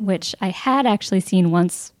Manœuvres, which I had actually seen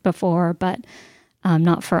once before, but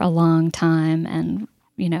not for a long time, and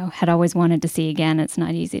had always wanted to see again. It's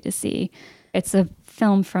not easy to see. It's a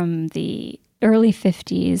film from the early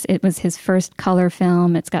 50s. It was his first color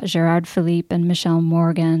film. It's got Gerard Philippe and Michelle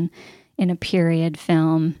Morgan in a period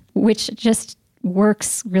film, which just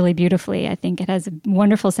works really beautifully. I think it has a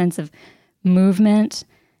wonderful sense of movement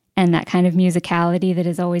and that kind of musicality that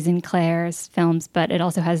is always in Clair's films, but it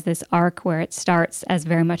also has this arc where it starts as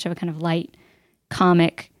very much of a kind of light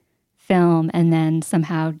comic film and then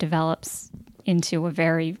somehow develops into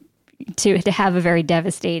to have a very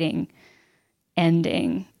devastating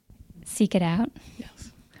ending. Seek it out.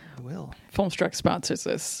 Yes, I will. Filmstruck sponsors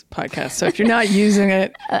this podcast, so if you're not using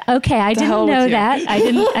it, okay, I didn't know that. I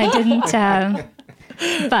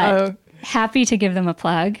didn't. But happy to give them a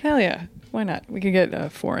plug. Hell yeah, why not? We could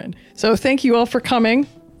get 4 in. So thank you all for coming.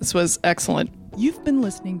 This was excellent. You've been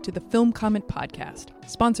listening to the Film Comment Podcast,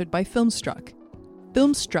 sponsored by Filmstruck.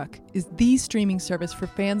 Filmstruck is the streaming service for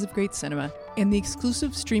fans of great cinema and the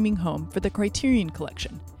exclusive streaming home for the Criterion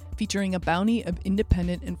Collection, featuring a bounty of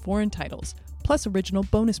independent and foreign titles, plus original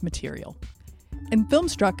bonus material. And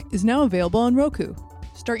Filmstruck is now available on Roku.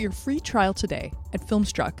 Start your free trial today at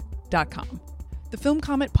filmstruck.com. The Film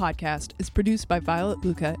Comment podcast is produced by Violet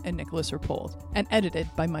Lucca and Nicholas Rapold and edited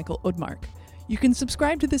by Michael Odmark. You can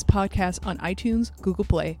subscribe to this podcast on iTunes, Google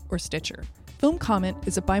Play, or Stitcher. Film Comment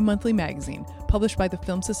is a bi-monthly magazine published by the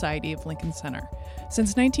Film Society of Lincoln Center.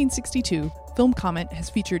 Since 1962, Film Comment has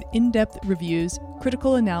featured in-depth reviews,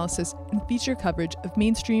 critical analysis, and feature coverage of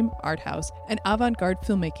mainstream, art house, and avant-garde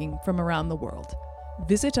filmmaking from around the world.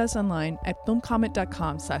 Visit us online at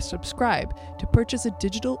filmcomment.com/subscribe to purchase a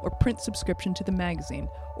digital or print subscription to the magazine,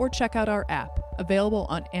 or check out our app, available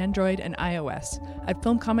on Android and iOS at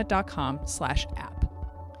filmcomment.com/app.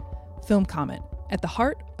 Film Comment, at the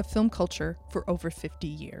heart of film culture for over 50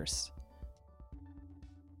 years.